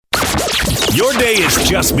Your day has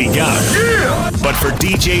just begun. Yeah! But for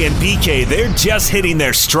DJ and PK, they're just hitting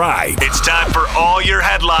their stride. It's time for all your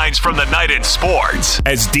headlines from the night in sports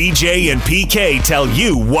as DJ and PK tell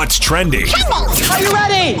you what's trending. Are you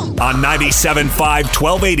ready? On 97.5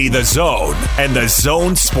 1280 The Zone and The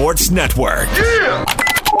Zone Sports Network. Yeah!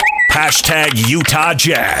 Hashtag Utah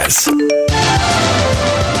Jazz.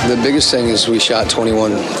 The biggest thing is we shot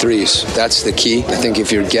 21 threes. That's the key. I think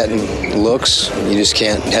if you're getting looks, you just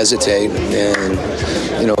can't hesitate. And,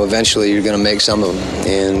 eventually you're going to make some of them.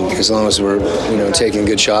 And as long as we're, taking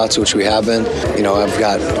good shots, which we have been, I've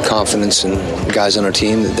got confidence in guys on our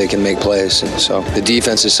team that they can make plays. And so the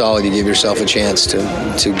defense is solid. You give yourself a chance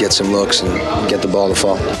to get some looks and get the ball to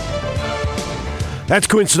fall. That's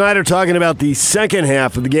Quinn Snyder talking about the second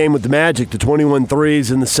half of the game with the Magic, the 21 threes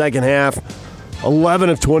in the second half. 11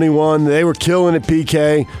 of 21. They were killing it,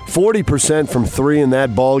 PK. 40% from three in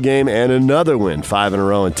that ball game, and another win, 5 in a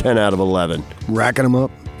row and 10 out of 11. Racking them up.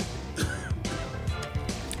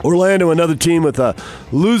 Orlando, another team with a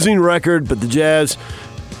losing record, but the Jazz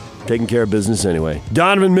taking care of business anyway.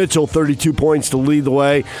 Donovan Mitchell, 32 points to lead the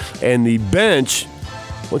way, and the bench,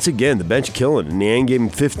 once again, the bench killing it. Niang gave him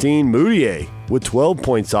 15. Moutier with 12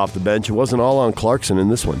 points off the bench. It wasn't all on Clarkson in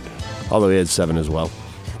this one, although he had 7 as well.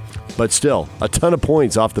 But still, a ton of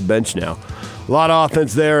points off the bench now. A lot of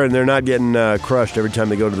offense there, and they're not getting crushed every time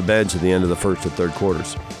they go to the bench at the end of the first or third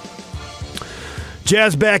quarters.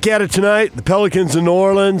 Jazz back at it tonight. The Pelicans in New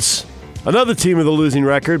Orleans. Another team with a losing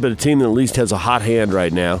record, but a team that at least has a hot hand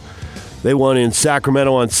right now. They won in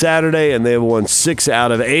Sacramento on Saturday, and they won 6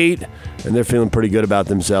 out of 8, and they're feeling pretty good about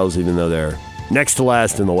themselves, even though they're next to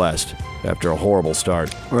last in the West after a horrible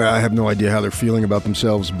start. Well, I have no idea how they're feeling about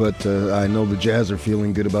themselves, but I know the Jazz are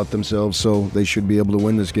feeling good about themselves, so they should be able to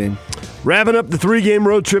win this game. Wrapping up the 3-game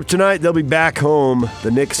road trip tonight, they'll be back home,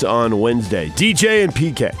 the Knicks on Wednesday. DJ and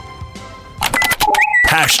PK.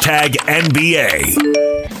 Hashtag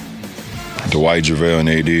NBA. Dwight, JaVale, and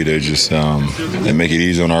AD, they just they make it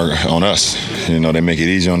easy on us. They make it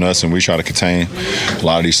easy on us, and we try to contain a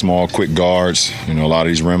lot of these small, quick guards. A lot of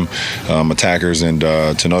these rim attackers, and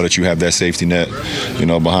to know that you have that safety net,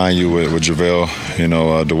 behind you with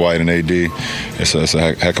JaVale, Dwight, and AD, it's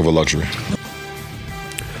a heck of a luxury.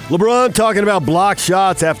 LeBron talking about block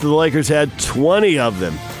shots after the Lakers had 20 of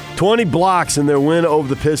them. 20 blocks in their win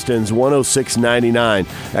over the Pistons,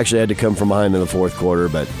 106-99. Actually had to come from behind in the fourth quarter,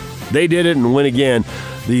 but they did it and win again.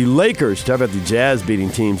 The Lakers, talk about the Jazz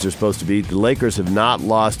beating teams they're supposed to beat. The Lakers have not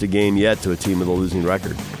lost a game yet to a team with a losing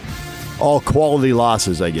record. All quality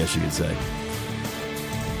losses, I guess you could say.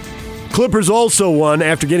 Clippers also won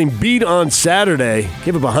after getting beat on Saturday.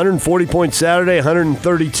 Gave up 140 points Saturday,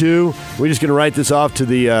 132. We're just going to write this off to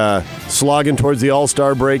the slogging towards the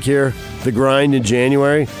All-Star break here. The grind in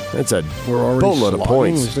January. That's a boatload of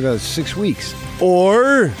points. We still got 6 weeks.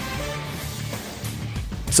 Or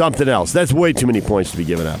something else. That's way too many points to be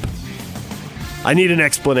given up. I need an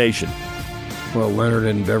explanation. Well, Leonard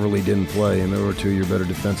and Beverly didn't play, and there were 2 of your better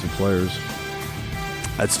defensive players.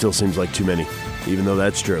 That still seems like too many, even though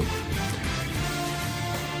that's true.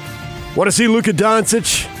 Want to see Luka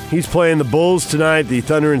Doncic? He's playing the Bulls tonight. The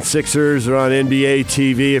Thunder and Sixers are on NBA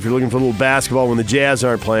TV. If you're looking for a little basketball when the Jazz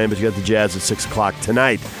aren't playing, but you got the Jazz at 6 o'clock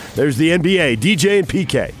tonight. There's the NBA. DJ and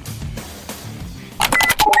PK.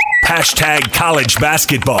 Hashtag college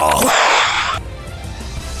basketball.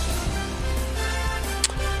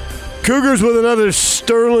 Cougars with another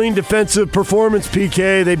sterling defensive performance,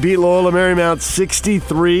 PK. They beat Loyola Marymount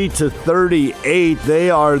 63-38. They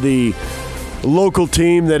are the local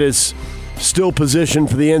team that is still positioned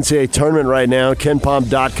for the NCAA tournament right now.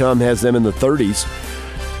 KenPom.com has them in the 30s.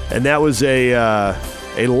 And that was a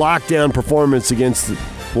lockdown performance against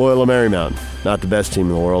Loyola Marymount. Not the best team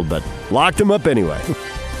in the world, but locked them up anyway.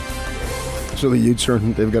 So the Utes,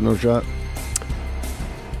 they've got no shot?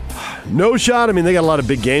 No shot. I mean, they got a lot of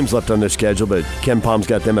big games left on their schedule, but KenPom's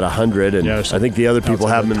got them at 100, and I think the other people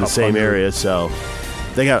have them in the same area, so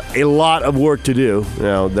they got a lot of work to do.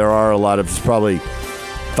 There are a lot of, probably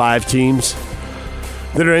 5 teams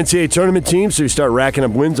that are NCAA tournament teams, so you start racking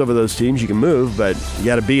up wins over those teams. You can move, but you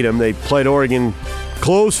got to beat them. They played Oregon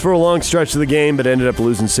close for a long stretch of the game, but ended up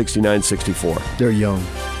losing 69-64. They're young.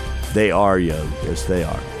 They are young. Yes, they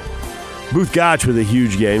are. Booth Gotch with a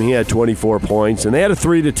huge game. He had 24 points, and they had a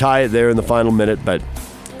 3 to tie it there in the final minute, but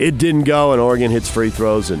it didn't go, and Oregon hits free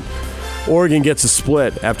throws, and Oregon gets a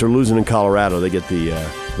split after losing in Colorado. They get the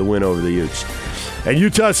win over the Utes. And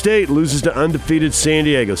Utah State loses to undefeated San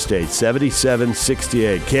Diego State,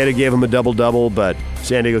 77-68. Canada gave them a double-double, but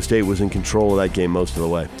San Diego State was in control of that game most of the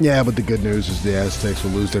way. Yeah, but the good news is the Aztecs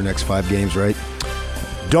will lose their next 5 games, right?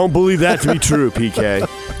 Don't believe that to be true, PK.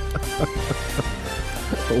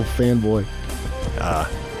 Old fanboy.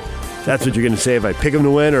 That's what you're going to say if I pick him to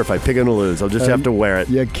win or if I pick him to lose. I'll just have to wear it.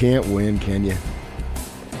 You can't win, can you?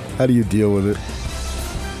 How do you deal with it?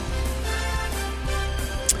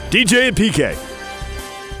 DJ and PK.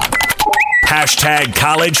 Hashtag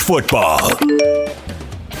college football.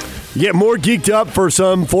 You get more geeked up for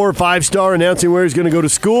some 4 or 5 star announcing where he's going to go to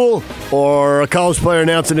school or a college player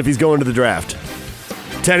announcing if he's going to the draft.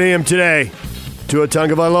 10 a.m. today, Tua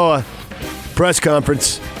Tagovailoa press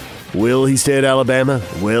conference. Will he stay at Alabama?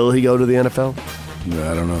 Will he go to the NFL?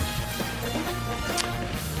 No, I don't know.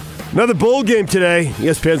 Another bowl game today.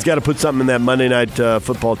 ESPN's got to put something in that Monday night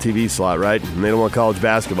football TV slot, right? And they don't want college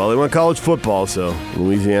basketball. They want college football, so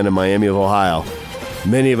Louisiana, Miami of Ohio.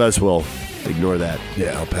 Many of us will ignore that.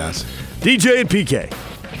 Yeah, I'll pass. DJ and PK.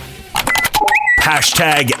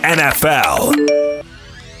 Hashtag NFL.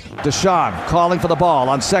 Deshaun calling for the ball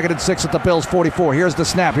on 2nd and 6 at the Bills' 44. Here's the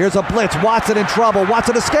snap. Here's a blitz. Watson in trouble.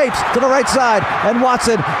 Watson escapes to the right side, and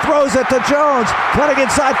Watson throws it to Jones. Cutting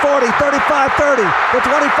inside 40, 35, 30, the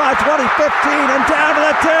 25, 20, 15, and down to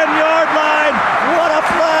the 10-yard line. What a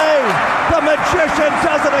play! The magician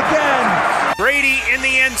does it again. Brady in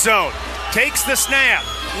the end zone. Takes the snap.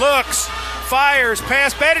 Looks. Fires,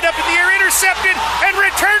 pass, batted up in the air, intercepted, and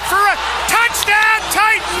returned for a touchdown,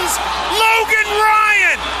 Titans! Logan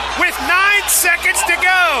Ryan with 9 seconds to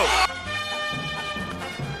go.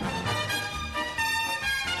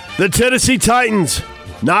 The Tennessee Titans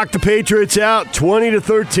knocked the Patriots out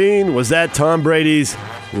 20-13. Was that Tom Brady's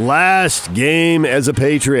last game as a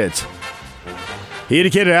Patriot? He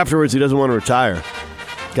indicated afterwards he doesn't want to retire.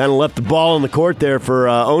 Kind of left the ball in the court there for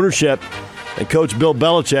ownership and Coach Bill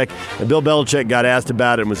Belichick. And Bill Belichick got asked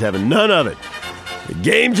about it and was having none of it. The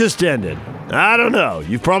game just ended. I don't know.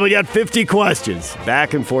 You've probably got 50 questions.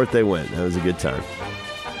 Back and forth they went. That was a good time.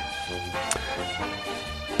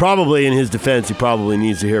 Probably in his defense, he probably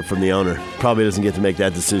needs to hear from the owner. Probably doesn't get to make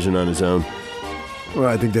that decision on his own. Well,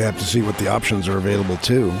 I think they have to see what the options are available,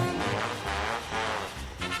 too.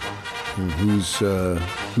 And who's a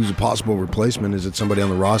possible replacement? Is it somebody on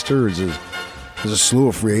the roster? Or is it there's a slew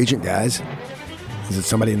of free agent guys? Is it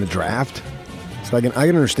somebody in the draft? So I can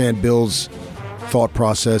understand Bill's thought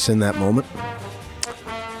process in that moment.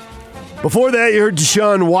 Before that, you heard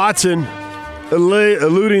Deshaun Watson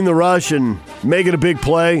eluding the rush and making a big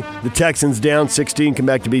play. The Texans down 16, come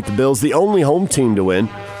back to beat the Bills. The only home team to win.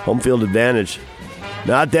 Home field advantage.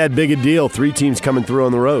 Not that big a deal. 3 teams coming through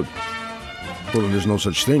on the road. Well, there's no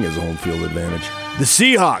such thing as a home field advantage. The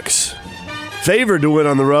Seahawks, favored to win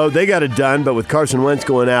on the road. They got it done, but with Carson Wentz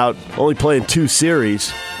going out, only playing 2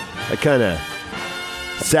 series, that kind of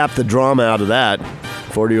sapped the drama out of that.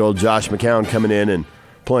 40-year-old Josh McCown coming in and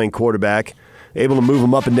playing quarterback, able to move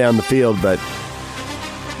him up and down the field, but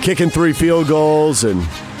kicking 3 field goals and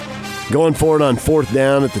going for it on 4th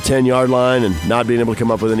down at the 10-yard line and not being able to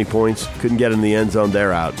come up with any points. Couldn't get in the end zone.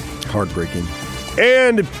 They're out. Heartbreaking.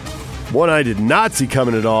 And one I did not see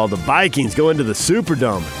coming at all. The Vikings go into the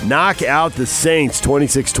Superdome, knock out the Saints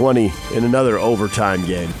 26-20 in another overtime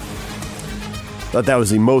game. Thought that was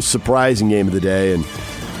the most surprising game of the day. And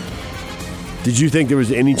did you think there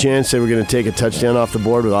was any chance they were going to take a touchdown off the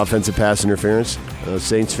board with offensive pass interference?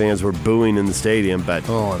 Saints fans were booing in the stadium, but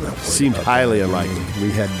seemed highly unlikely.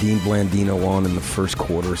 We had Dean Blandino on in the first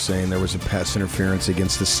quarter saying there was a pass interference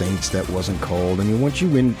against the Saints that wasn't called. I mean, once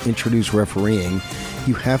you introduce refereeing,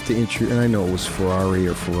 you have to introduce, and I know it was Ferrara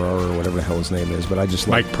or whatever the hell his name is, but I just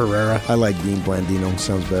like Mike Pereira. I like Dean Blandino.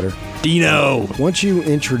 Sounds better. Dino. Once you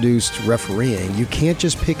introduced refereeing, you can't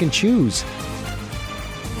just pick and choose.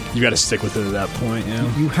 You got to stick with it at that point, yeah.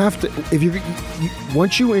 You have to,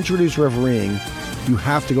 once you introduce refereeing, you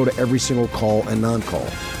have to go to every single call and non-call.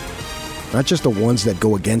 Not just the ones that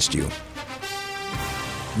go against you.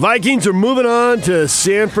 Vikings are moving on to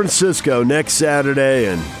San Francisco next Saturday,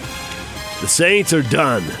 and the Saints are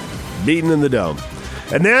done, beaten in the Dome.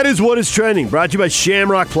 And that is what is trending. Brought to you by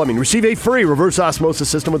Shamrock Plumbing. Receive a free reverse osmosis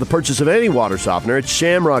system with the purchase of any water softener at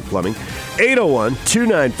Shamrock Plumbing.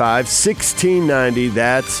 801-295-1690.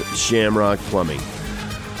 That's Shamrock Plumbing.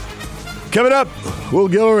 Coming up, Will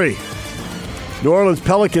Guillory, New Orleans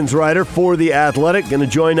Pelicans writer for The Athletic, going to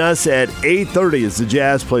join us at 8:30 as the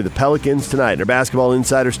Jazz play the Pelicans tonight. And our basketball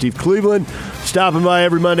insider, Steve Cleveland, stopping by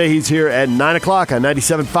every Monday. He's here at 9 o'clock on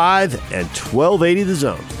 97.5 and 1280 The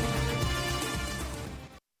Zone.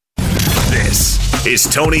 This is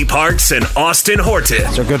Tony Parks and Austin Horton.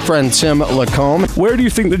 It's our good friend Tim Lacombe. Where do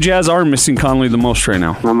you think the Jazz are missing Conley the most right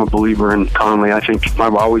now? I'm a believer in Conley. I think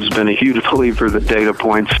I've always been a huge believer in the data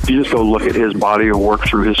points. You just go look at his body of work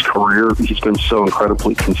through his career. He's been so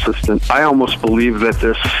incredibly consistent. I almost believe that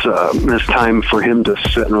this time for him to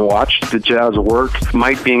sit and watch the Jazz work,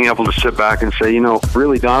 Mike being able to sit back and say,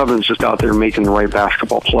 really Donovan's just out there making the right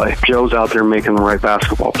basketball play. Joe's out there making the right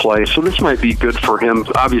basketball play. So this might be good for him.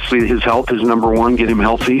 Obviously, his health is number one, get him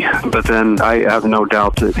healthy. But then I have no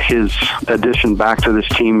doubt that his addition back to this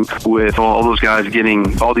team with all those guys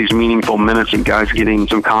getting all these meaningful minutes and guys getting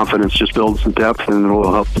some confidence just builds the depth and it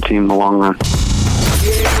will help the team in the long run.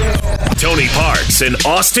 Tony Parks and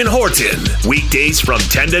Austin Horton. Weekdays from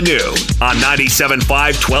 10 to noon on 97.5,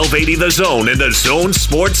 1280 The Zone and The Zone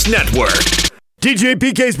Sports Network. DJ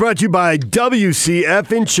PK is brought to you by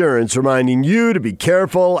WCF Insurance, reminding you to be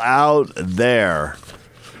careful out there.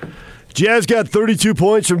 Jazz got 32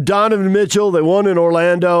 points from Donovan Mitchell. They won in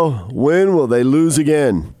Orlando. When will they lose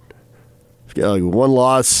again? They've got like one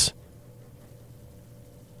loss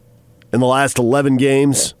in the last 11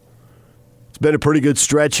 games. It's been a pretty good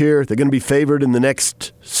stretch here. They're going to be favored in the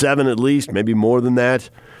next 7 at least, maybe more than that.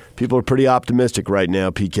 People are pretty optimistic right now,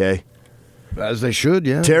 PK. As they should,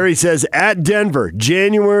 yeah. Terry says, at Denver,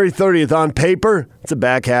 January 30th. On paper, it's the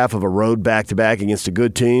back half of a road back-to-back against a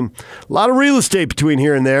good team. A lot of real estate between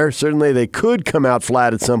here and there. Certainly they could come out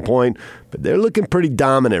flat at some point, but they're looking pretty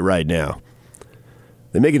dominant right now.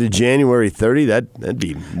 They make it to January 30, that'd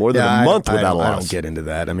be more than a month without a loss. I don't get into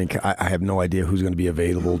that. I mean, I have no idea who's going to be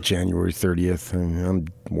available January 30th. I'm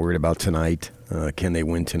worried about tonight. Can they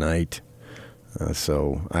win tonight?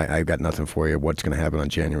 So I've got nothing for you. What's going to happen on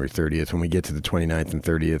January 30th? When we get to the 29th and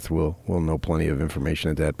 30th, we'll know plenty of information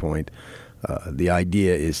at that point. The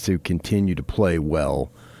idea is to continue to play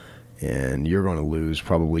well, and you're going to lose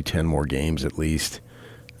probably 10 more games at least.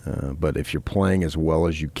 But if you're playing as well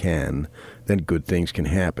as you can, then good things can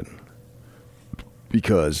happen.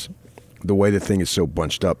 Because the way the thing is so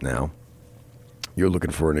bunched up now, you're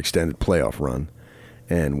looking for an extended playoff run,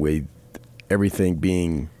 and with everything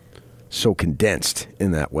being so condensed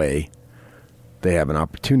in that way, they have an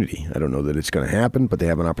opportunity. I don't know that it's going to happen, but they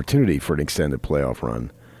have an opportunity for an extended playoff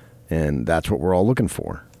run, and that's what we're all looking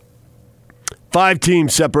for. 5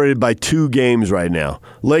 teams separated by 2 games right now.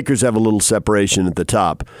 Lakers have a little separation at the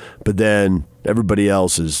top, but then everybody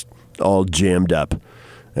else is all jammed up.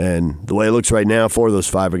 And the way it looks right now, 4 of those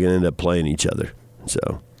 5 are going to end up playing each other.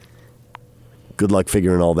 So good luck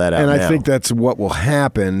figuring all that out. And now. I think that's what will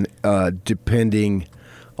happen depending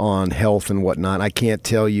on health and whatnot. I can't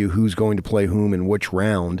tell you who's going to play whom in which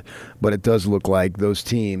round, but it does look like those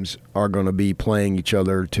teams are going to be playing each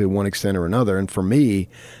other to one extent or another. And for me,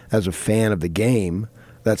 as a fan of the game,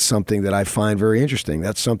 that's something that I find very interesting.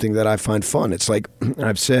 That's something that I find fun. It's like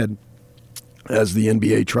I've said, as the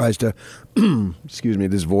NBA tries to, excuse me,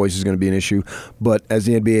 this voice is going to be an issue, but as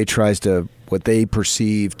the NBA tries to, what they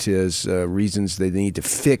perceive as reasons they need to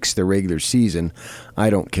fix the regular season, I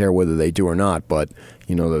don't care whether they do or not, but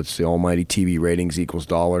that's the almighty TV ratings equals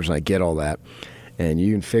dollars, and I get all that. And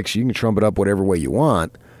you can trump it up whatever way you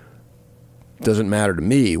want. Doesn't matter to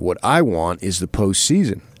me. What I want is the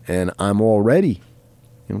postseason, and I'm already,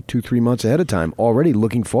 2-3 months ahead of time, already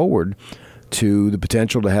looking forward to the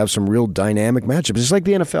potential to have some real dynamic matchups. It's like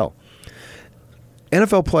the NFL.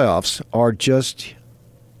 NFL playoffs are just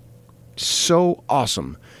so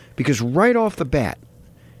awesome because right off the bat,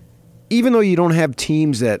 even though you don't have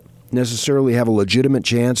teams that necessarily have a legitimate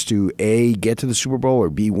chance to A, get to the Super Bowl or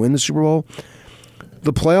B, win the Super Bowl,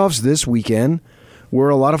 the playoffs this weekend were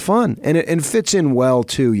a lot of fun. And it fits in well,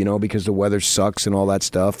 too, because the weather sucks and all that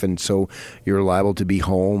stuff. And so you're liable to be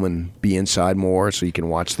home and be inside more so you can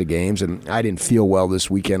watch the games. And I didn't feel well this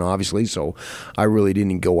weekend, obviously, so I really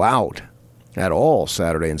didn't go out at all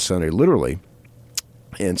Saturday and Sunday, literally.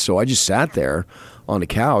 And so I just sat there on the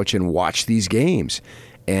couch and watched these games.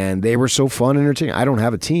 And they were so fun and entertaining. I don't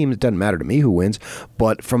have a team. It doesn't matter to me who wins.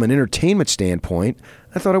 But from an entertainment standpoint,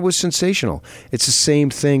 I thought it was sensational. It's the same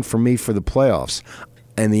thing for me for the playoffs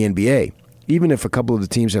and the NBA. Even if a couple of the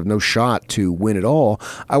teams have no shot to win it all,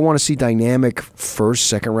 I want to see dynamic first,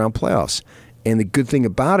 second round playoffs. And the good thing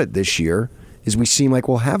about it this year is we seem like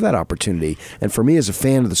we'll have that opportunity. And for me as a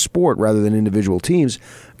fan of the sport rather than individual teams,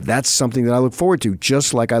 that's something that I look forward to,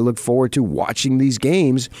 just like I look forward to watching these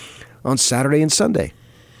games on Saturday and Sunday.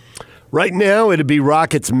 Right now, it'd be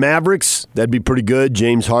Rockets-Mavericks. That'd be pretty good.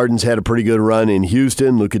 James Harden's had a pretty good run in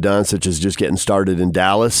Houston. Luka Doncic is just getting started in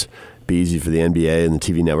Dallas. It'd be easy for the NBA and the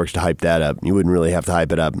TV networks to hype that up. You wouldn't really have to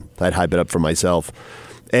hype it up. I'd hype it up for myself.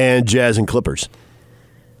 And Jazz and Clippers.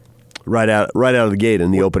 Right out of the gate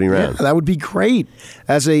in the opening round. Yeah, that would be great.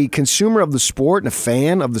 As a consumer of the sport and a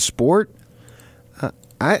fan of the sport,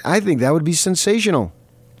 I think that would be sensational.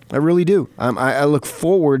 I really do. I look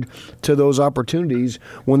forward to those opportunities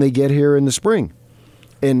when they get here in the spring.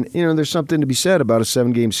 And, there's something to be said about a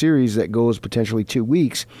 7-game series that goes potentially 2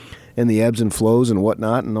 weeks and the ebbs and flows and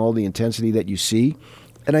whatnot and all the intensity that you see.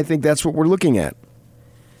 And I think that's what we're looking at.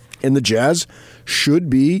 And the Jazz should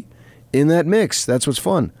be in that mix. That's what's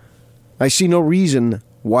fun. I see no reason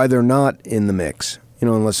why they're not in the mix,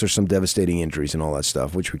 unless there's some devastating injuries and all that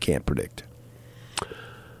stuff, which we can't predict.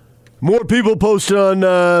 More people posted on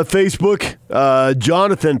Facebook.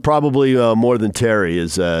 Jonathan, probably more than Terry,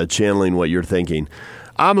 is channeling what you're thinking.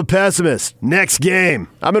 I'm a pessimist. Next game.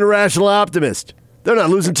 I'm an irrational optimist. They're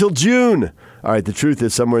not losing till June. All right, the truth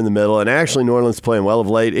is somewhere in the middle, and actually New Orleans playing well of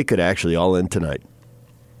late. It could actually all end tonight.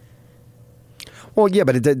 Well, yeah,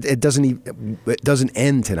 but it doesn't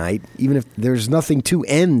end tonight. Even if there's nothing to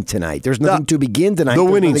end tonight, there's nothing to begin tonight. The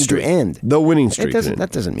winning nothing streak. To end. The winning streak.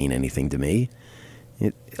 That doesn't mean anything to me.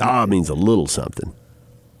 It means a little something.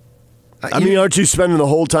 Aren't you spending the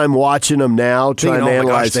whole time watching them now, trying to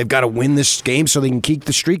analyze? Gosh, they've got to win this game so they can keep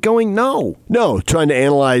the streak going? No, trying to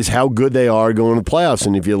analyze how good they are going to the playoffs.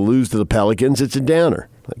 And if you lose to the Pelicans, it's a downer.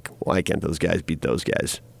 Like, why can't those guys beat those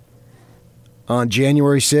guys? On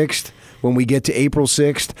January 6th, when we get to April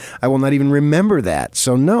 6th, I will not even remember that.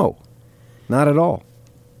 So no, not at all.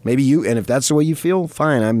 Maybe you, and if that's the way you feel,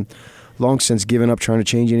 fine. I'm long since given up trying to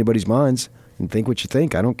change anybody's minds. And think what you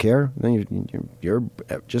think. I don't care. You're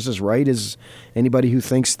just as right as anybody who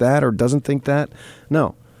thinks that or doesn't think that.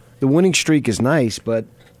 No. The winning streak is nice, but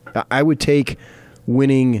I would take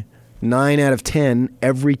winning 9 out of 10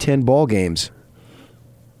 every 10 ball games.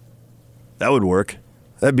 That would work.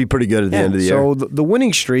 That'd be pretty good at the end of the year. So the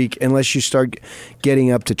winning streak, unless you start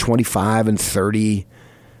getting up to 25 and 30,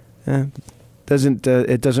 it doesn't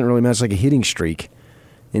really matter. It's like a hitting streak.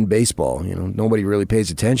 In baseball, nobody really pays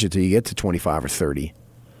attention until you get to 25 or 30.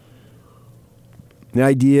 The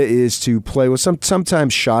idea is to play with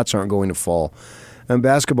sometimes shots aren't going to fall. And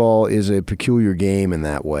basketball is a peculiar game in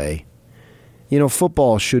that way.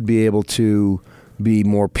 Football should be able to be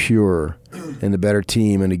more pure, and the better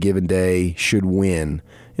team in a given day should win.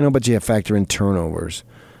 But you have to factor in turnovers.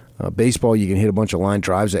 Baseball, you can hit a bunch of line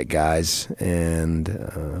drives at guys,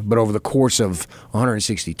 but over the course of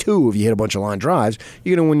 162, if you hit a bunch of line drives,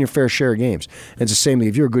 you're going to win your fair share of games. And it's the same thing.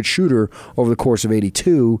 If you're a good shooter over the course of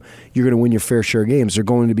 82, you're going to win your fair share of games. They're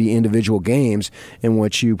going to be individual games in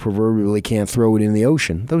which you proverbially can't throw it in the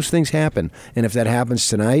ocean. Those things happen. And if that happens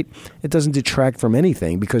tonight, it doesn't detract from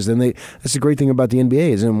anything, because then that's the great thing about the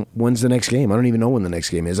NBA is when's the next game? I don't even know when the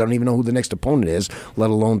next game is. I don't even know who the next opponent is,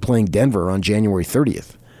 let alone playing Denver on January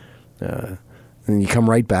 30th. And you come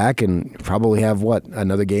right back and probably have,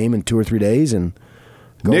 another game in 2 or 3 days and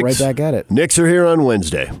go right back at it. Knicks are here on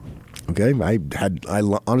Wednesday. Okay, I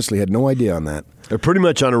honestly had no idea on that. They're pretty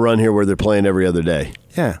much on a run here where they're playing every other day.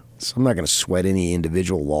 Yeah, so I'm not going to sweat any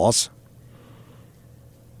individual loss.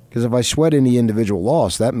 Because if I sweat any individual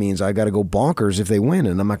loss, that means I got to go bonkers if they win,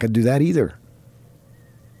 and I'm not going to do that either.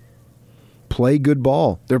 Play good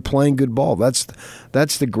ball. They're playing good ball. That's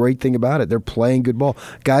the great thing about it. They're playing good ball.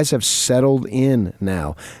 Guys have settled in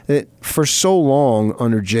now. For so long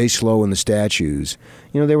under Jay Slow and the Statues,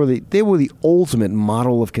 they were the ultimate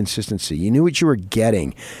model of consistency. You knew what you were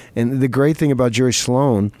getting. And the great thing about Jerry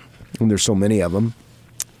Sloan, and there's so many of them,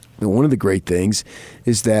 one of the great things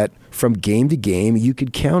is that from game to game, you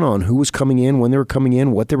could count on who was coming in, when they were coming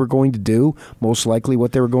in, what they were going to do, most likely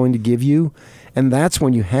what they were going to give you. And that's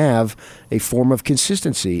when you have a form of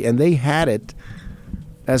consistency. And they had it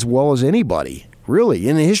as well as anybody, really,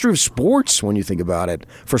 in the history of sports, when you think about it,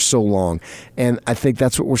 for so long. And I think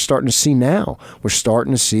that's what we're starting to see now. We're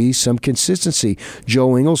starting to see some consistency.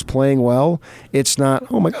 Joe Ingles playing well. It's not,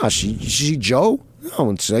 oh my gosh, you see Joe?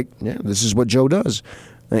 No, it's like, yeah, this is what Joe does.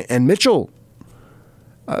 And Mitchell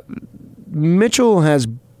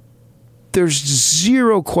there's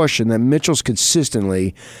zero question that Mitchell's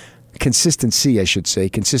consistency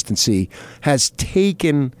has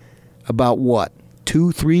taken about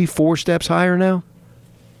 2, 3, 4 steps higher now?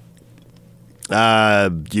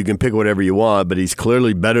 You can pick whatever you want, but he's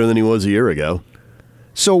clearly better than he was a year ago.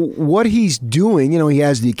 So what he's doing, he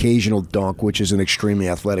has the occasional dunk, which is an extremely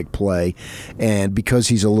athletic play. And because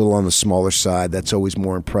he's a little on the smaller side, that's always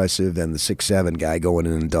more impressive than the 6'7" guy going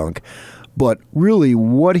in and dunk. But really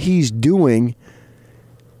what he's doing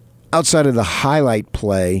outside of the highlight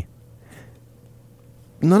play,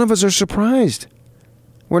 none of us are surprised.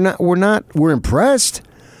 We're impressed,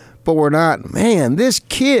 but we're not, man, this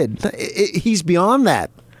kid, he's beyond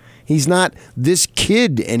that. He's not this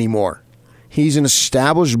kid anymore. He's an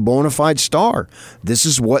established, bona fide star. This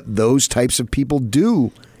is what those types of people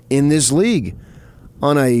do in this league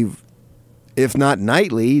on a, if not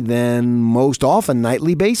nightly, then most often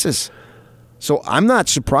nightly basis. So I'm not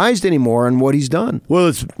surprised anymore on what he's done.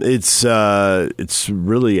 Well, it's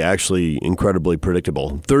really actually incredibly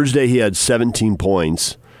predictable. Thursday he had 17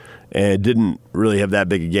 points and didn't really have that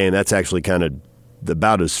big a game. That's actually kind of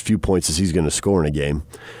about as few points as he's going to score in a game.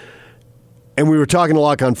 And we were talking to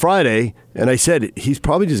Locke on Friday, and I said he's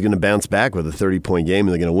probably just going to bounce back with a 30-point game,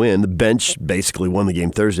 and they're going to win. The bench basically won the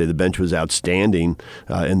game Thursday. The bench was outstanding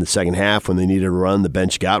in the second half when they needed a run. The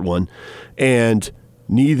bench got one. And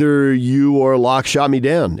neither you or Locke shot me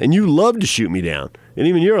down. And you love to shoot me down. And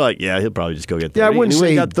even you're like, yeah, he'll probably just go get 30. Yeah, I wouldn't say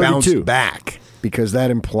he got 32. bounced back because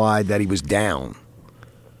that implied that he was down.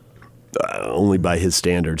 Only by his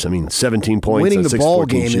standards. I mean, 17 points. Winning the ball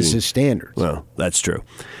game shooting is his standards. Well, that's true.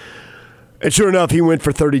 And sure enough, he went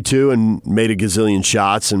for 32 and made a gazillion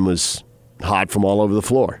shots and was hot from all over the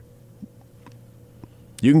floor.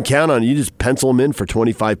 You can count on it. You just pencil him in for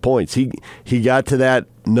 25 points. He got to that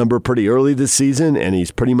number pretty early this season, and he's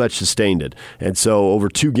pretty much sustained it. And so over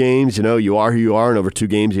 2 games, you are who you are, and over 2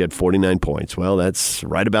 games, he had 49 points. Well, that's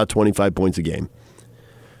right about 25 points a game.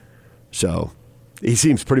 So he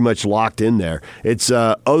seems pretty much locked in there. It's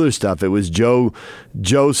other stuff. It was Joe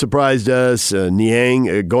surprised us.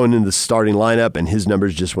 Niang going into the starting lineup, and his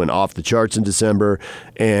numbers just went off the charts in December.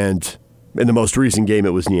 And in the most recent game,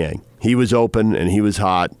 it was Niang. He was open, and he was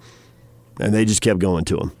hot, and they just kept going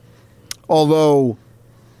to him. Although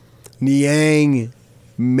Niang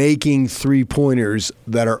making 3-pointers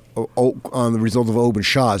that are on the result of open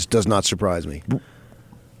shots does not surprise me.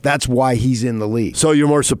 That's why he's in the league. So you're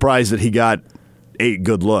more surprised that he got 8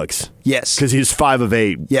 good looks. Yes. Because he's 5 of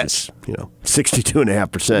 8. Yes.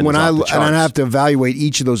 62.5%. When I have to evaluate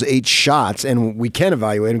each of those 8 shots, and we can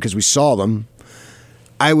evaluate them because we saw them,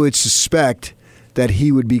 I would suspect that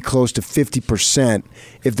he would be close to 50%.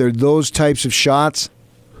 If they're those types of shots,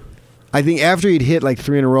 I think after he'd hit like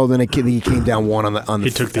 3 in a row, then he came down 1 on the.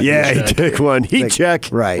 He took the he took one. Check.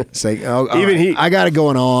 Right. It's like Even I got it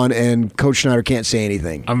going on, and Coach Schneider can't say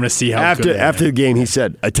anything. I'm going to see how after the game, he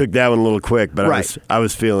said, "I took that one a little quick, but I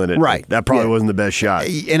was feeling it. Right. That probably wasn't the best shot,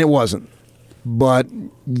 and it wasn't. But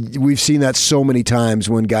we've seen that so many times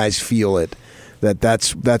when guys feel it,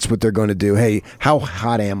 that's what they're going to do. Hey, how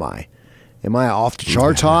hot am I? Am I off the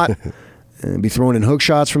charts hot? And be throwing in hook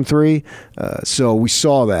shots from 3. So we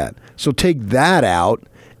saw that. So take that out,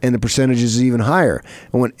 and the percentage is even higher.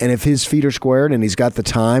 And if his feet are squared and he's got the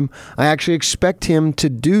time, I actually expect him to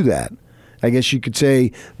do that. I guess you could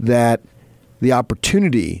say that the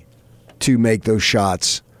opportunity to make those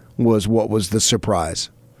shots was what was the surprise.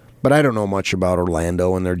 But I don't know much about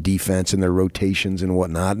Orlando and their defense and their rotations and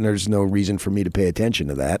whatnot, and there's no reason for me to pay attention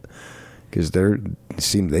to that because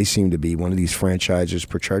they seem to be one of these franchises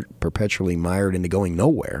perpetually mired into going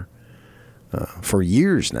nowhere for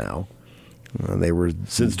years now. They were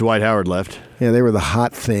since Dwight Howard left. Yeah, they were the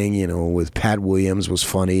hot thing, with Pat Williams was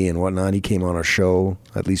funny and whatnot. He came on our show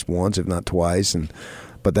at least once, if not twice,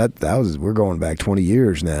 but that was we're going back 20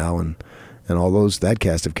 years now, and all that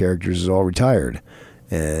cast of characters is all retired.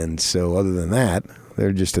 And so other than that,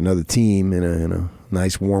 they're just another team in a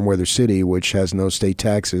nice warm weather city which has no state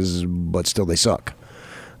taxes, but still they suck.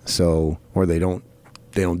 So, or they don't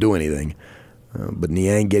do anything. But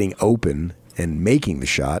Niang getting open and making the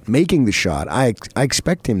shot, I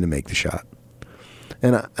expect him to make the shot.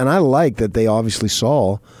 And I like that they obviously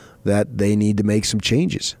saw that they need to make some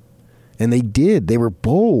changes. And they did. They were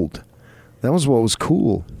bold. That was what was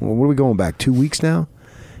cool. Well, what are we going back, 2 weeks now?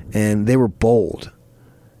 And they were bold.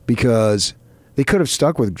 Because they could have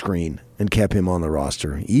stuck with Green and kept him on the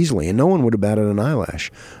roster easily, and no one would have batted an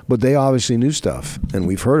eyelash. But they obviously knew stuff, and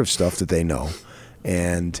we've heard of stuff that they know.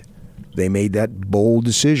 And they made that bold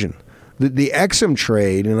decision. The Exum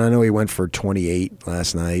trade, and I know he went for 28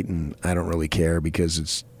 last night, and I don't really care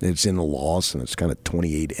because it's in the loss, and it's kind of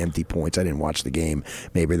 28 empty points. I didn't watch the game.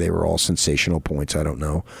 Maybe they were all sensational points. I don't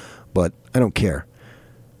know. But I don't care.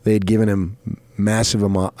 They had given him massive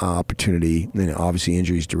opportunity, and obviously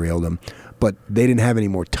injuries derailed them, but they didn't have any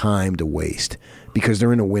more time to waste because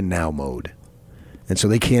they're in a win-now mode. And so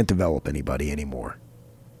they can't develop anybody anymore.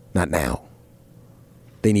 Not now.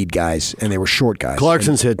 They need guys, and they were short guys.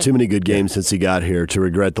 Clarkson's had too many good games since he got here to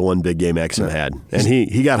regret the one big game Exum had. And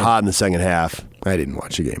he got hot in the second half. I didn't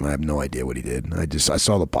watch the game. I have no idea what he did. I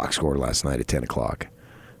saw the box score last night at 10 o'clock.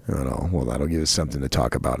 I don't know. Well, that'll give us something to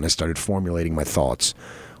talk about. And I started formulating my thoughts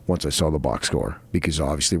once I saw the box score, because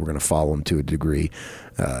obviously we're going to follow him to a degree,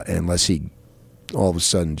 unless he all of a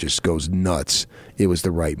sudden just goes nuts, it was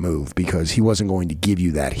the right move because he wasn't going to give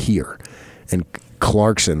you that here. And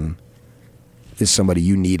Clarkson is somebody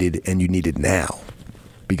you needed, and you needed now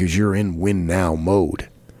because you're in win now mode.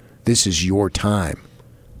 This is your time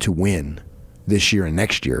to win this year and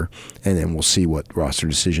next year, and then we'll see what roster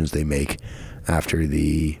decisions they make after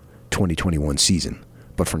the 2021 season.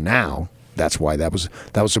 But for now, that's why that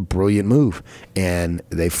was a brilliant move, and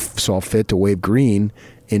they saw fit to waive Green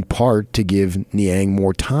in part to give Niang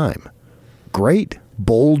more time. Great,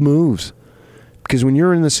 bold moves. Because when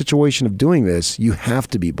you're in the situation of doing this, you have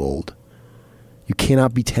to be bold. You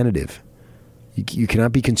cannot be tentative. You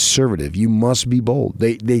cannot be conservative. You must be bold.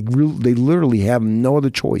 They literally have no other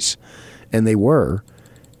choice, and they were.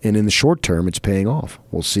 And in the short term, it's paying off.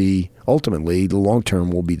 We'll see. Ultimately, the long term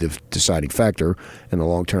will be the deciding factor, and the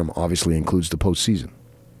long term obviously includes the postseason.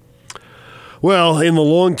 Well, in the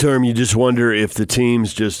long term, you just wonder if the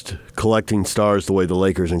team's just collecting stars the way the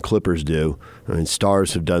Lakers and Clippers do. I mean,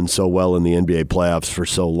 stars have done so well in the NBA playoffs for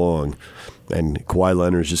so long, and Kawhi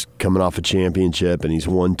Leonard's just coming off a championship, and he's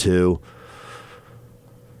won 2.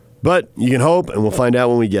 But you can hope, and we'll find out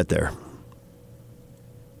when we get there.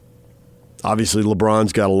 Obviously,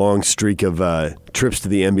 LeBron's got a long streak of trips to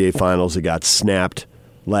the NBA Finals that got snapped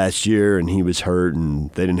last year, and he was hurt,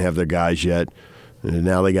 and they didn't have their guys yet. And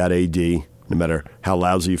now they got AD. No matter how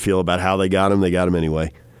lousy you feel about how they got him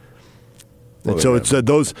anyway. And so it's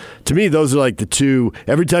those. To me, those are like the two.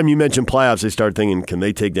 Every time you mention playoffs, they start thinking, can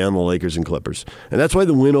they take down the Lakers and Clippers? And that's why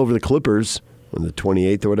the win over the Clippers on the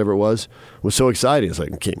 28th or whatever it was so exciting. It's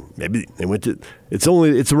like, okay, maybe they went to. It's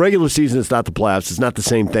a regular season. It's not the playoffs. It's not the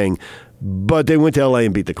same thing. But they went to LA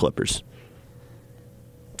and beat the Clippers.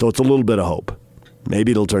 So it's a little bit of hope.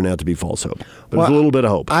 Maybe it'll turn out to be false hope. But it's a little bit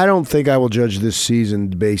of hope. I don't think I will judge this season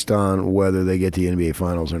based on whether they get the NBA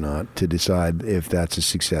Finals or not to decide if that's a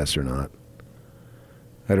success or not.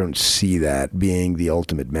 I don't see that being the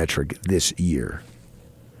ultimate metric this year.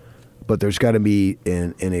 But there's got to be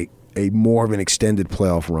a more of an extended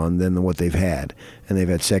playoff run than what they've had. And they've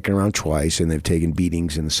had second round twice, and they've taken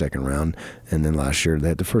beatings in the second round. And then last year they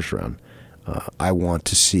had the first round. I want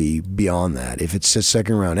to see beyond that. If it's a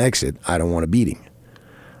second round exit, I don't want a beating.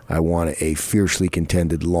 I want a fiercely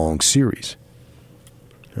contended long series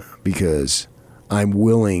because I'm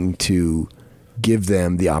willing to give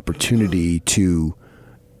them the opportunity to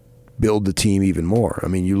build the team even more. I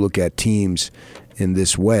mean, you look at teams in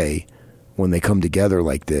this way when they come together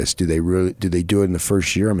like this. Do they do it in the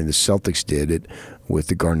first year? I mean, the Celtics did it with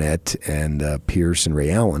the Garnett and Pierce and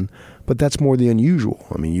Ray Allen, but that's more the unusual.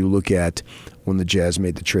 I mean, you look at when the Jazz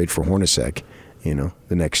made the trade for Hornacek,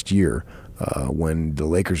 the next year. When the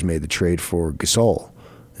Lakers made the trade for Gasol,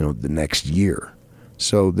 the next year.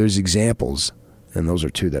 So there's examples, and those are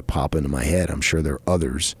two that pop into my head. I'm sure there are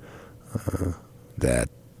others that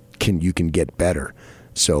you can get better.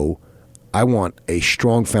 So I want a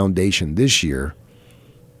strong foundation this year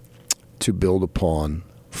to build upon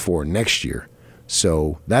for next year.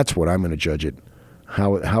 So that's what I'm going to judge it,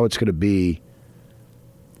 how it's going to be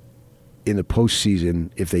in the postseason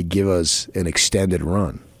if they give us an extended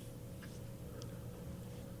run.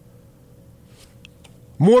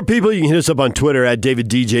 More people, you can hit us up on Twitter at David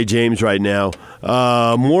DJ James right now.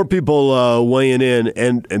 More people weighing in,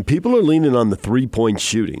 and people are leaning on the 3-point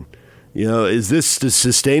shooting. Is this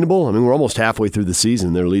sustainable? I mean, we're almost halfway through the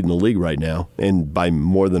season. They're leading the league right now, and by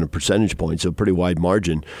more than a percentage point, so a pretty wide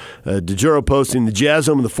margin. DeJuro posting the Jazz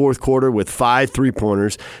home in the fourth quarter with 5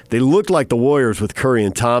 3-pointers. They looked like the Warriors with Curry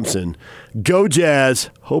and Thompson. Go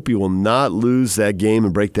Jazz. Hope you will not lose that game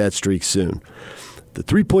and break that streak soon. The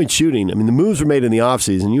 3-point shooting, I mean, the moves were made in the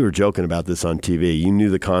offseason. You were joking about this on TV. You knew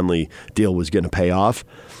the Conley deal was going to pay off.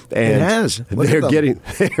 And it has. They're getting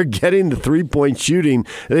the 3-point shooting,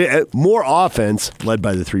 more offense led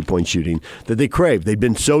by the 3-point shooting that they craved. They'd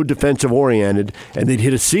been so defensive oriented, and they'd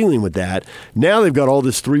hit a ceiling with that. Now they've got all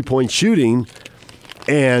this 3-point shooting,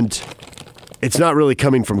 and it's not really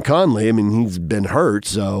coming from Conley. I mean, he's been hurt,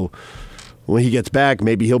 so when he gets back,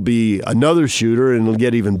 maybe he'll be another shooter and he'll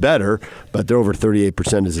get even better, but they're over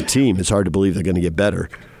 38% as a team. It's hard to believe they're going to get better.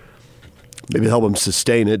 Maybe help him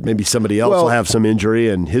sustain it. Maybe somebody else will have some injury,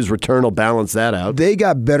 and his return will balance that out. They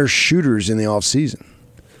got better shooters in the offseason.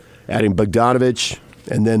 Adding Bogdanovich,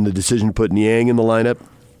 and then the decision to put Niang in the lineup.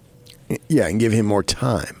 Yeah, and give him more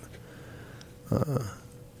time.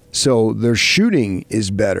 So their shooting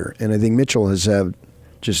is better, and I think Mitchell has had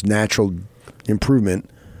just natural improvement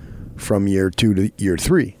from year 2 to year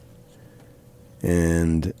 3.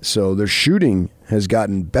 And so their shooting has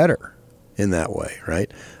gotten better in that way,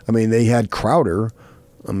 right? I mean, they had Crowder.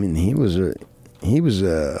 I mean, he was He was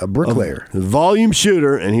a bricklayer. A volume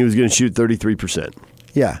shooter, and he was going to shoot 33%.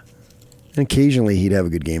 Yeah. And occasionally he'd have a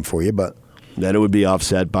good game for you, but then it would be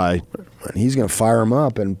offset by... And he's going to fire them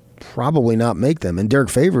up and probably not make them. And Derek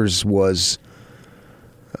Favors was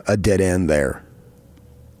a dead end there.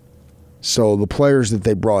 So the players that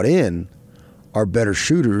they brought in are better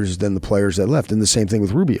shooters than the players that left. And the same thing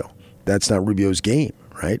with Rubio. That's not Rubio's game,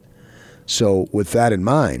 right? So with that in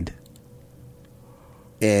mind,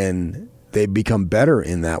 and they become better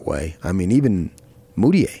in that way. I mean, even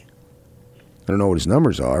Moutier, I don't know what his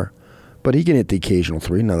numbers are, but he can hit the occasional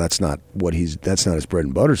three. Now that's not that's not his bread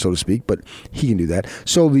and butter, so to speak, but he can do that.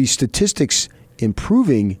 So the statistics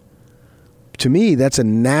improving, to me, that's a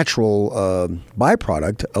natural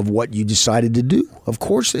byproduct of what you decided to do. Of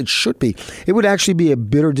course it should be. It would actually be a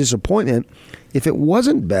bitter disappointment if it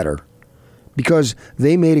wasn't better, because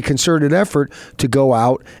they made a concerted effort to go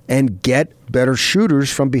out and get better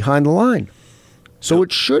shooters from behind the line. So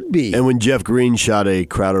it should be. And when Jeff Green shot a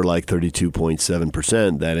Crowder-like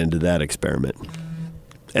 32.7%, that ended that experiment.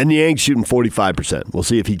 And Niang's shooting 45%. We'll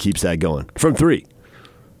see if he keeps that going. From three.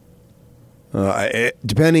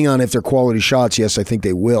 Depending on if they're quality shots, yes, I think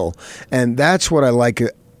they will. And that's what I like.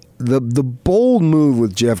 The bold move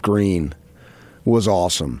with Jeff Green was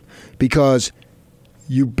awesome, because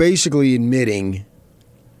you're basically admitting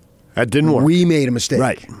that didn't work. We made a mistake.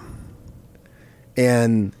 Right.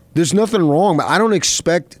 And there's nothing wrong. I don't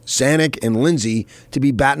expect Zanuck and Lindsay to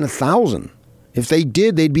be batting 1,000. If they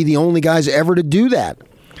did, they'd be the only guys ever to do that.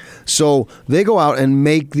 So they go out and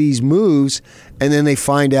make these moves, and then they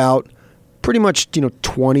find out pretty much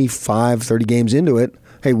 25, 30 games into it,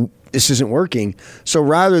 hey, this isn't working. So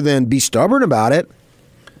rather than be stubborn about it,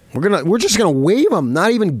 we're just gonna waive them,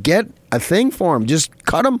 not even get a thing for them, just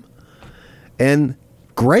cut them. And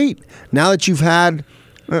great. Now that you've had,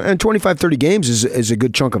 and 25, 30 games is a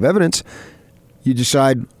good chunk of evidence, you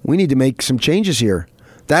decide we need to make some changes here.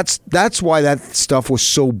 That's why that stuff was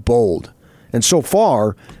so bold. And so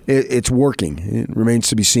far, it's working. It remains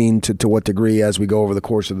to be seen to what degree as we go over the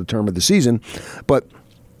course of the term of the season. But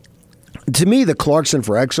to me, the Clarkson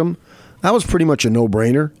for Exum, that was pretty much a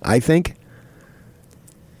no-brainer, I think.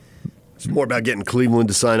 It's more about getting Cleveland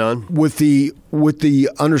to sign on. With the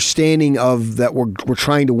understanding of that we're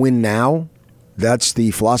trying to win now, that's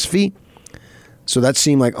the philosophy. So that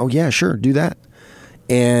seemed like, oh yeah, sure, do that.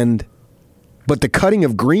 But the cutting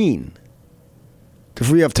of Green to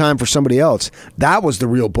free up time for somebody else, that was the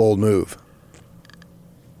real bold move.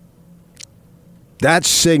 That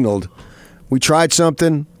signaled we tried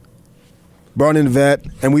something, brought in a vet,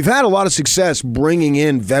 and we've had a lot of success bringing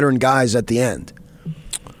in veteran guys at the end.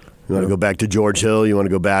 You want to go back to George Hill? You want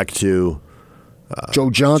to go back to Joe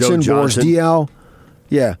Johnson, Boris Diaw?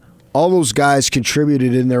 Yeah, all those guys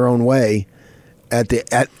contributed in their own way at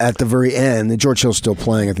the very end. And George Hill's still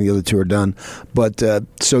playing. I think the other two are done. But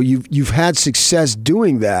so you've had success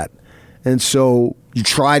doing that, and so you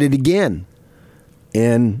tried it again,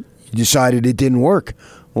 and you decided it didn't work.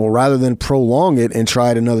 Well, rather than prolong it and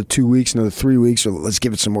try it another 2 weeks, another 3 weeks, or let's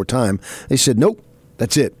give it some more time, they said, nope,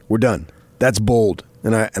 that's it. We're done. That's bold.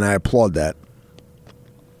 And I applaud that.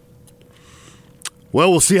 Well,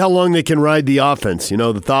 we'll see how long they can ride the offense.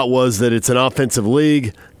 The thought was that it's an offensive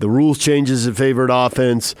league. The rules changes in favored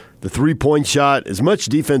offense. The three-point shot, as much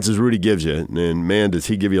defense as Rudy gives you, and man, does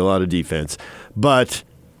he give you a lot of defense. But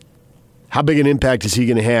how big an impact is he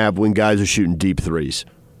going to have when guys are shooting deep threes?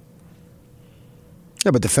 Yeah,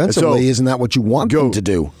 but defensively, isn't that what you want them to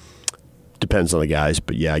do? Depends on the guys,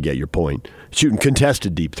 but yeah, I get your point. Shooting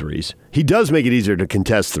contested deep threes. He does make it easier to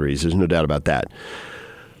contest threes. There's no doubt about that.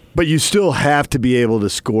 But you still have to be able to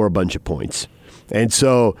score a bunch of points. And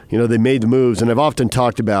so, they made the moves. And I've often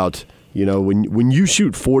talked about, when you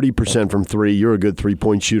shoot 40% from three, you're a good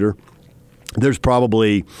three-point shooter. There's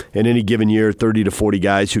probably, in any given year, 30 to 40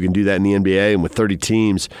 guys who can do that in the NBA. And with 30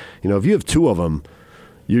 teams, if you have two of them,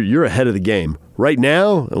 you're ahead of the game. Right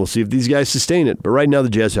now, and we'll see if these guys sustain it, but right now the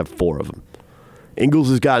Jazz have four of them. Ingles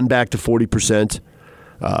has gotten back to 40%.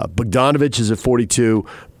 Bogdanovich is at 42%,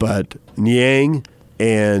 but Niang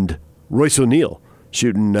and Royce O'Neal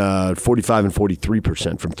shooting 45 and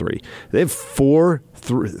 43% from three. They have four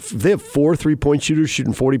three-point shooters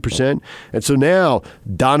shooting 40%. And so now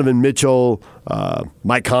Donovan Mitchell,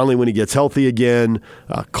 Mike Conley when he gets healthy again,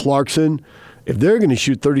 Clarkson, if they're going to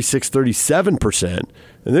shoot 36, 37%,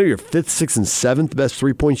 and they're your fifth, sixth, and seventh best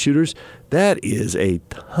three-point shooters, that is a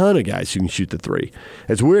ton of guys who can shoot the three.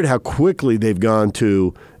 It's weird how quickly they've gone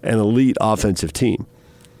to an elite offensive team.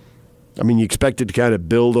 I mean, you expect it to kind of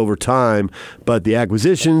build over time, but the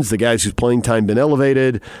acquisitions, the guys whose playing time been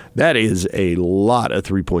elevated, that is a lot of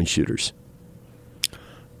three-point shooters.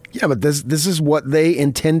 Yeah, but this is what they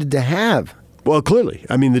intended to have. Well, clearly.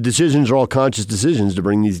 I mean, the decisions are all conscious decisions to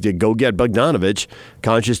bring these, to go get Bogdanovich,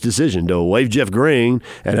 conscious decision. To waive Jeff Green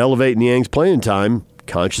and elevate Niang's playing time,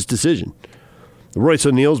 conscious decision. Royce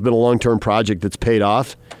O'Neal's been a long-term project that's paid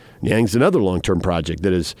off. Niang's another long-term project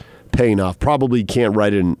that is paying off. Probably can't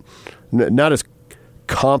write in, not as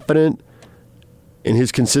confident in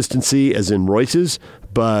his consistency as in Royce's,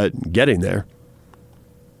 but getting there.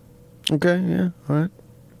 Okay, yeah, all right.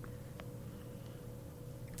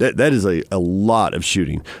 That is a lot of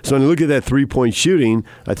shooting. So when you look at that three-point shooting,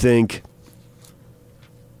 I think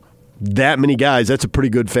that many guys, that's a pretty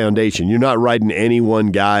good foundation. You're not riding any one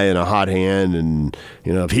guy in a hot hand, and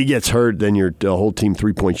if he gets hurt, then the whole team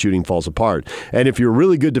three-point shooting falls apart. And if you're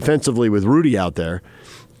really good defensively with Rudy out there,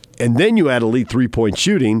 and then you add elite three-point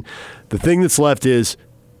shooting, the thing that's left is,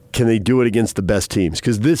 can they do it against the best teams?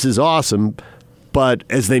 Because this is awesome, but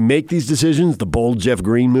as they make these decisions, the bold Jeff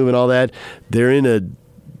Green move and all that, they're in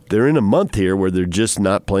a month here where they're just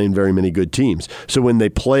not playing very many good teams. So when they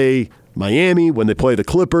play Miami, when they play the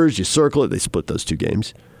Clippers, you circle it, they split those two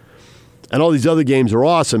games. And all these other games are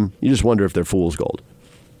awesome. You just wonder if they're fool's gold.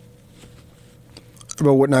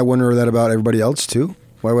 But wouldn't I wonder that about everybody else too?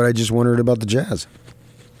 Why would I just wonder it about the Jazz?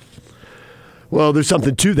 Well, there's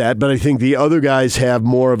something to that, but I think the other guys have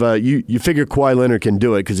more of a... You figure Kawhi Leonard can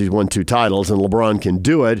do it because he's won 2 titles, and LeBron can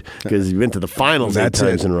do it because he went to the finals 8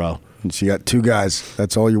 times in a row. So you got 2 guys.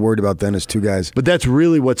 That's all you're worried about then is 2 guys. But that's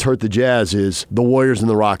really what's hurt the Jazz is the Warriors and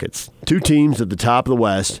the Rockets. 2 teams at the top of the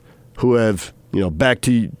West who have, back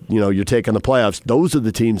to, your take on the playoffs, those are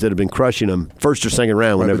the teams that have been crushing them first or second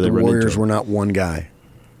round whenever they run into them. The Warriors were not one guy.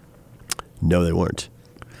 No, they weren't.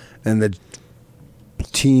 And the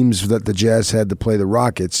teams that the Jazz had to play the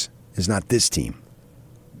Rockets is not this team.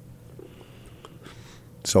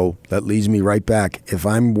 So that leads me right back. If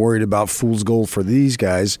I'm worried about fool's gold for these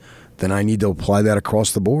guys, then I need to apply that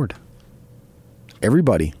across the board.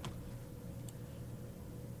 Everybody.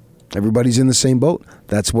 Everybody's in the same boat.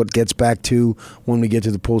 That's what gets back to when we get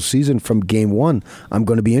to the postseason from game 1. I'm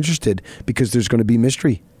going to be interested because there's going to be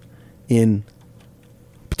mystery in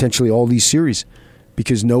potentially all these series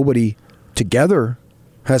because nobody together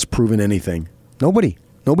has proven anything. Nobody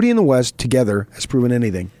in the West together has proven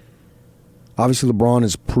anything. Obviously, LeBron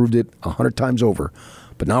has proved it 100 times over,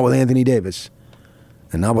 but not with Anthony Davis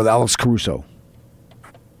and not with Alex Caruso.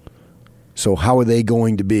 So how are they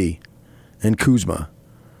going to be? And Kuzma.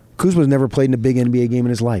 Kuzma's never played in a big NBA game in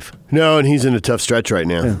his life. No, and he's in a tough stretch right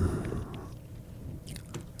now. Yeah.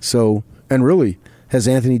 So, and really, has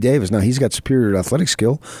Anthony Davis. Now, he's got superior athletic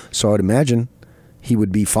skill, so I'd imagine he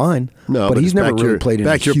would be fine. No, but he's never really played in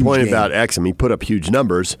a huge game. Back to your point about Exum, he put up huge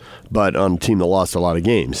numbers, but on a team that lost a lot of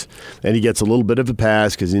games. And he gets a little bit of a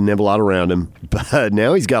pass because he didn't have a lot around him. But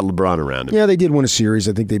now he's got LeBron around him. Yeah, they did win a series.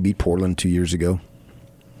 I think they beat Portland 2 years ago.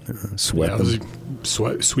 Swept them.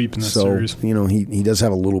 Sweep in that series. He does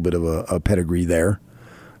have a little bit of a pedigree there,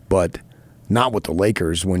 but not with the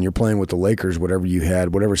Lakers. When you're playing with the Lakers,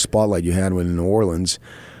 whatever spotlight you had in New Orleans,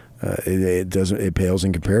 it pales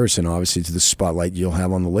in comparison, obviously, to the spotlight you'll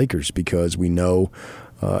have on the Lakers because we know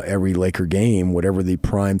every Laker game, whatever the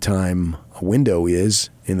prime time window is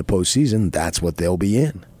in the postseason, that's what they'll be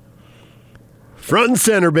in. Front and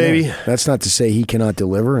center, baby. Yeah, that's not to say he cannot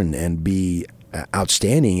deliver and be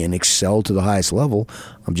outstanding and excel to the highest level.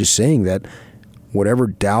 I'm just saying that whatever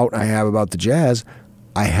doubt I have about the Jazz,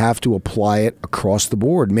 I have to apply it across the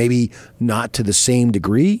board. Maybe not to the same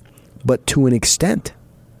degree, but to an extent.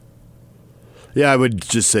 Yeah, I would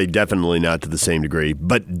just say definitely not to the same degree,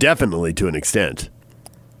 but definitely to an extent.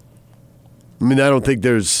 I mean, I don't think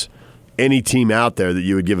there's any team out there that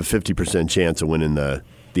you would give a 50% chance of winning the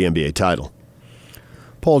NBA title.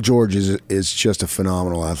 Paul George is just a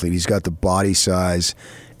phenomenal athlete. He's got the body size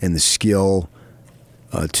and the skill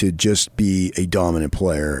to just be a dominant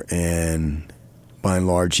player, and by and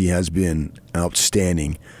large, he has been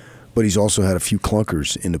outstanding. But he's also had a few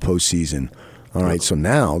clunkers in the postseason. All right, so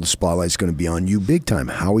now the spotlight's going to be on you big time.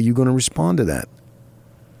 How are you going to respond to that?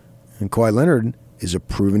 And Kawhi Leonard is a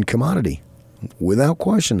proven commodity, without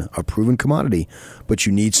question, a proven commodity. But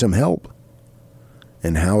you need some help.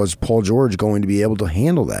 And how is Paul George going to be able to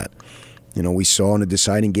handle that? We saw in a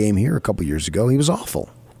deciding game here a couple years ago, he was awful.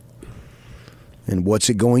 And what's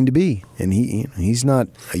it going to be? And he's not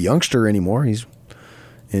a youngster anymore. He's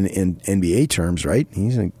in NBA terms, right?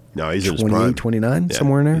 He's in his 28, 29,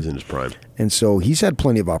 somewhere in there. He's in his prime. And so he's had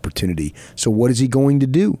plenty of opportunity. So what is he going to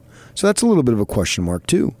do? So that's a little bit of a question mark,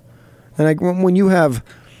 too. And when you have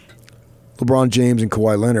LeBron James and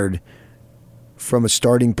Kawhi Leonard, from a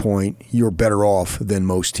starting point, you're better off than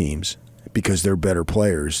most teams because they're better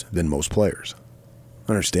players than most players.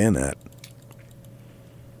 understand that.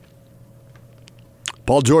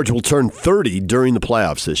 Paul George will turn 30 during the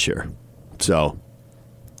playoffs this year. So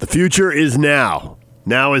the future is now.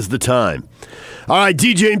 Now is the time. All right,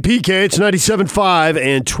 DJ and PK, it's 97.5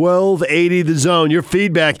 and 1280 The Zone. Your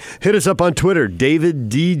feedback, hit us up on Twitter, David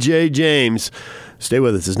DJ James. Stay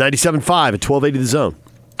with us. It's 97.5 at 1280 The Zone.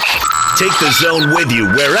 Take the Zone with you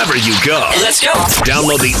wherever you go. Let's go.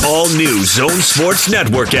 Download the all-new Zone Sports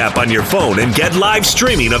Network app on your phone and get live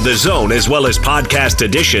streaming of the Zone as well as podcast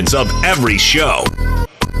editions of every show.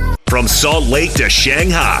 From Salt Lake to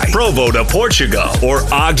Shanghai, Provo to Portugal, or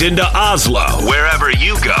Ogden to Oslo, wherever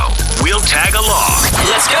you go, we'll tag along.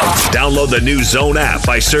 Let's go. Download the new Zone app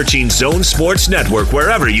by searching Zone Sports Network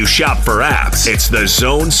wherever you shop for apps. It's the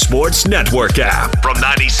Zone Sports Network app from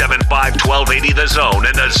 97.5 1280 The Zone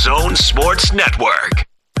and the Zone Sports Network.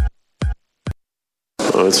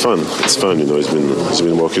 It's fun. It's fun. You know, he's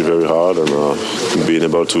been working very hard, and being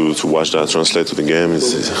able to watch that translate to the game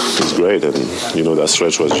is great. And you know, that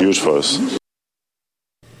stretch was huge for us.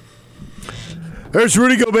 There's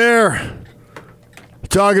Rudy Gobert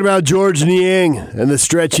talking about Georges Niang and the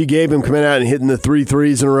stretch he gave him, coming out and hitting the 3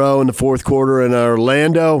 threes in a row in the fourth quarter in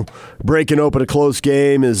Orlando, breaking open a close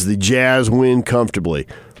game as the Jazz win comfortably.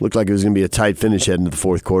 Looked like it was going to be a tight finish heading to the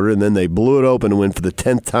fourth quarter, and then they blew it open and win for the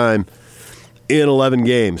 10th time in 11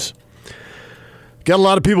 games. Got a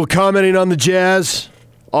lot of people commenting on the Jazz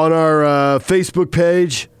on our Facebook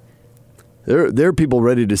page. There are people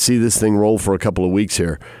ready to see this thing roll for a couple of weeks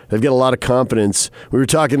here. They've got a lot of confidence. We were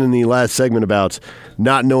talking in the last segment about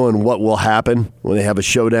not knowing what will happen when they have a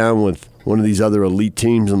showdown with one of these other elite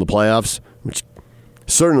teams in the playoffs, which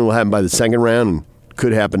certainly will happen by the second round and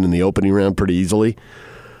could happen in the opening round pretty easily.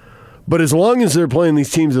 But as long as they're playing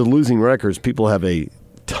these teams with losing records, people have a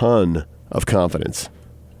ton of confidence.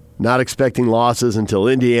 Not expecting losses until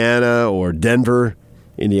Indiana or Denver.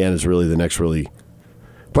 Indiana's really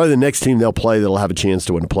probably the next team they'll play that'll have a chance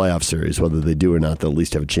to win a playoff series. Whether they do or not, they'll at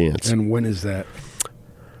least have a chance. And when is that?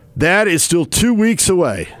 That is still 2 weeks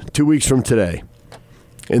away, 2 weeks from today.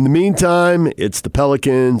 In the meantime, it's the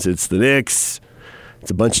Pelicans, it's the Knicks,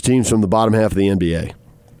 it's a bunch of teams from the bottom half of the NBA.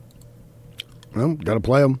 Well, got to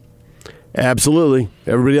play them. Absolutely.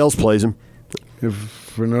 Everybody else plays them. If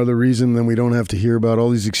for another reason, then we don't have to hear about all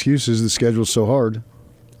these excuses. The schedule's so hard.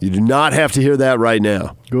 You do not have to hear that right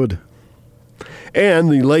now. Good. And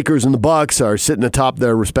the Lakers and the Bucks are sitting atop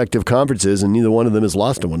their respective conferences, and neither one of them has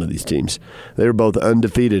lost to one of these teams. They're both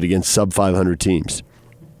undefeated against sub-500 teams.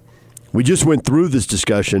 We just went through this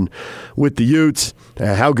discussion with the Utes.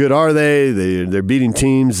 How good are they? They're beating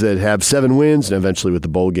teams that have 7 wins, and eventually with the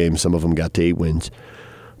bowl game, some of them got to 8 wins.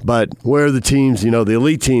 But where are the teams, the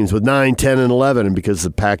elite teams with 9, 10, and 11? And because the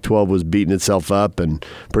Pac-12 was beating itself up and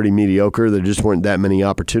pretty mediocre, there just weren't that many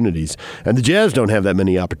opportunities. And the Jazz don't have that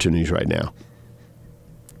many opportunities right now.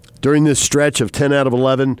 During this stretch of 10 out of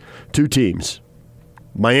 11, 2 teams.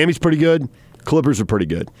 Miami's pretty good. Clippers are pretty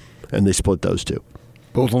good. And they split those 2.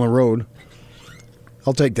 Both on the road.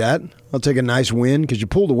 I'll take that. I'll take a nice win because you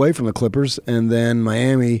pulled away from the Clippers. And then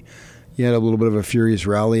Miami, you had a little bit of a furious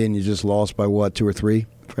rally and you just lost by, 2 or 3,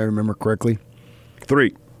 if I remember correctly?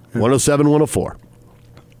 3. 107-104.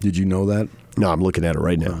 Did you know that? No, I'm looking at it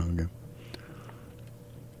right now. Oh, okay.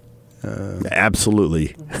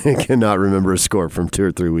 Absolutely cannot remember a score from 2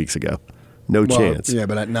 or 3 weeks ago. No chance. Yeah,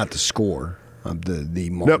 but not the score, the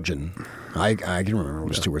margin. Nope. I can remember it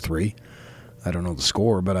was 2 or 3. I don't know the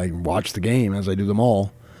score, but I watched the game as I do them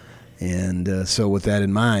all. And so with that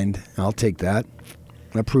in mind, I'll take that.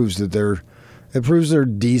 That proves that they're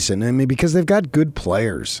decent. I mean, because they've got good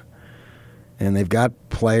players. And they've got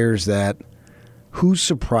players that, who's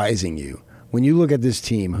surprising you? When you look at this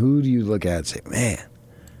team, who do you look at and say, man,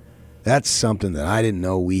 that's something that I didn't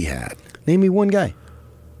know we had? Name me one guy.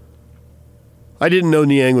 I didn't know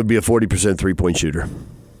Niang would be a 40% three-point shooter.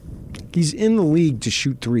 He's in the league to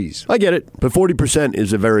shoot threes. I get it, but 40%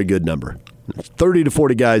 is a very good number. There's 30 to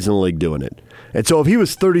 40 guys in the league doing it. And so if he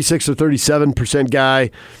was 36 or 37% guy,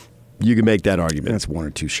 you can make that argument. That's 1 or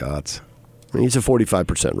 2 shots. He's a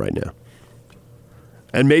 45% right now.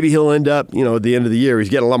 And maybe he'll end up, at the end of the year, he's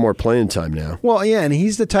getting a lot more playing time now. Well, yeah, and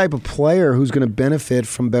he's the type of player who's going to benefit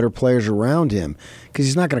from better players around him because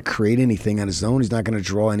he's not going to create anything on his own. He's not going to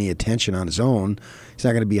draw any attention on his own. He's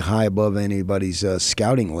not going to be high above anybody's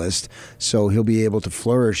scouting list, so he'll be able to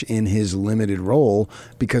flourish in his limited role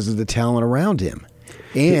because of the talent around him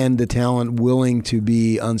and the talent willing to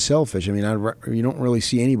be unselfish. I mean, you don't really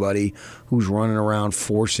see anybody who's running around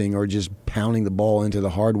forcing or just pounding the ball into the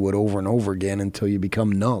hardwood over and over again until you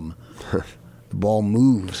become numb. The ball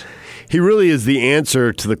moves. He really is the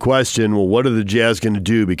answer to the question, well, what are the Jazz going to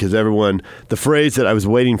do? Because the phrase that I was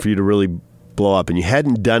waiting for you to really blow up, and you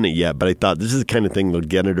hadn't done it yet, but I thought this is the kind of thing that'll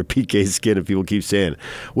get under PK's skin if people keep saying,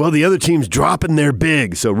 well, the other team's dropping their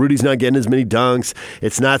big, so Rudy's not getting as many dunks.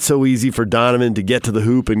 It's not so easy for Donovan to get to the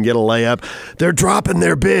hoop and get a layup. They're dropping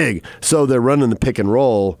their big. So they're running the pick and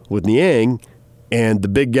roll with Niang, and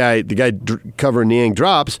the guy covering Niang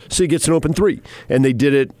drops, so he gets an open three. And they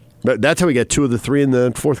did it. But that's how we got 2 of the 3 in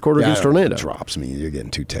the fourth quarter against Orlando. Drops me. You're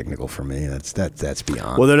getting too technical for me. That's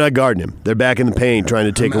beyond. Well, they're not guarding him. They're back in the paint trying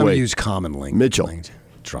to take away. Use common language. Mitchell.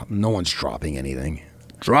 No one's dropping anything.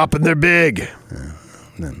 Dropping their big.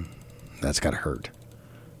 Then that's got to hurt.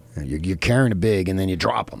 You're carrying a big and then you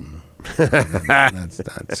drop them.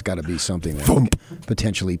 That's got to be something that's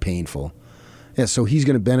potentially painful. Yeah, so he's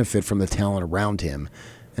going to benefit from the talent around him.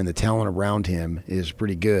 And the talent around him is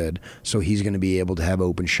pretty good, so he's going to be able to have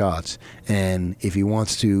open shots. And if he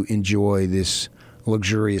wants to enjoy this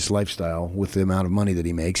luxurious lifestyle with the amount of money that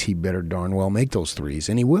he makes, he better darn well make those threes,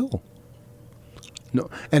 and he will. No,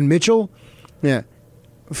 and Mitchell,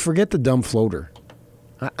 forget the dumb floater.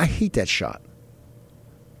 I hate that shot.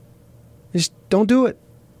 Just don't do it.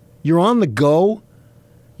 You're on the go.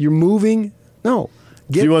 You're moving. No.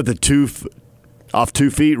 Do you want the off 2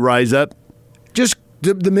 feet, rise up? Just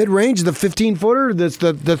the mid-range, the 15-footer, that's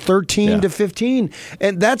the 13 to 15.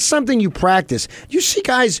 And that's something you practice. You see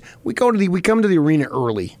guys, we come to the arena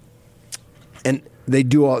early, and they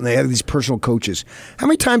have these personal coaches. How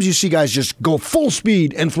many times do you see guys just go full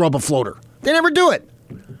speed and throw up a floater? They never do it.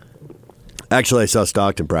 Actually, I saw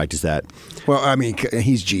Stockton practice that. Well, I mean,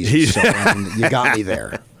 he's Jesus, so you got me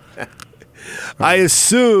there. I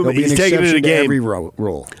assume he's taking it a game. Every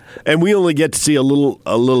role. And we only get to see a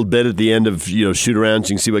little bit at the end of shoot arounds.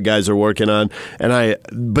 You can see what guys are working on.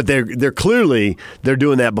 But they're clearly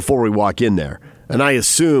doing that before we walk in there. And I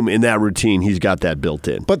assume in that routine he's got that built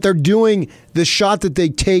in. But they're doing the shot that they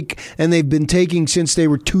take, and they've been taking since they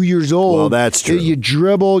were 2 years old. Well, that's true. You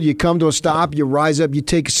dribble, you come to a stop, you rise up, you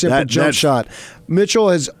take a simple jump shot. Mitchell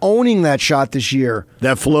is owning that shot this year.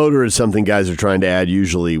 That floater is something guys are trying to add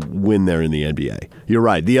usually when they're in the NBA. You're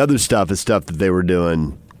right. The other stuff is stuff that they were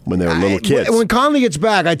doing when they were little kids. When Conley gets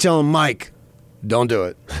back, I tell him, Mike, don't do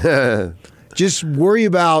it. Just worry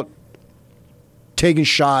about taking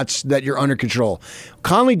shots that you're under control.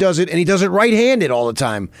 Conley does it, and he does it right-handed all the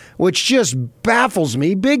time, which just baffles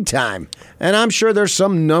me big time. And I'm sure there's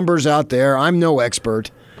some numbers out there. I'm no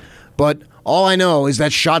expert. But all I know is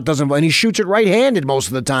that shot doesn't... And he shoots it right-handed most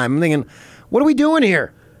of the time. I'm thinking, what are we doing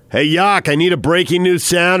here? Hey, Yak, I need a breaking news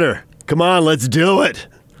sounder. Come on, let's do it.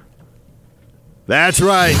 That's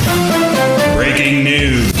right. Breaking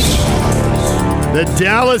news. The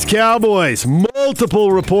Dallas Cowboys.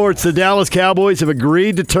 Multiple reports the Dallas Cowboys have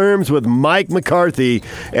agreed to terms with Mike McCarthy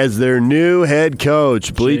as their new head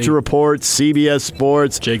coach. Bleacher Report, CBS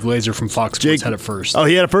Sports. Jay Glazer from Fox Sports had it first. Oh,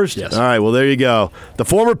 he had it first? Yes. All right, well, there you go. The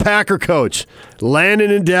former Packer coach,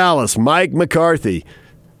 landing in Dallas, Mike McCarthy.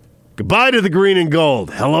 Goodbye to the green and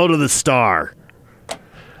gold. Hello to the star.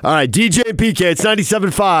 All right, DJ and PK, it's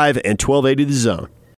 97.5 and 1280 The Zone.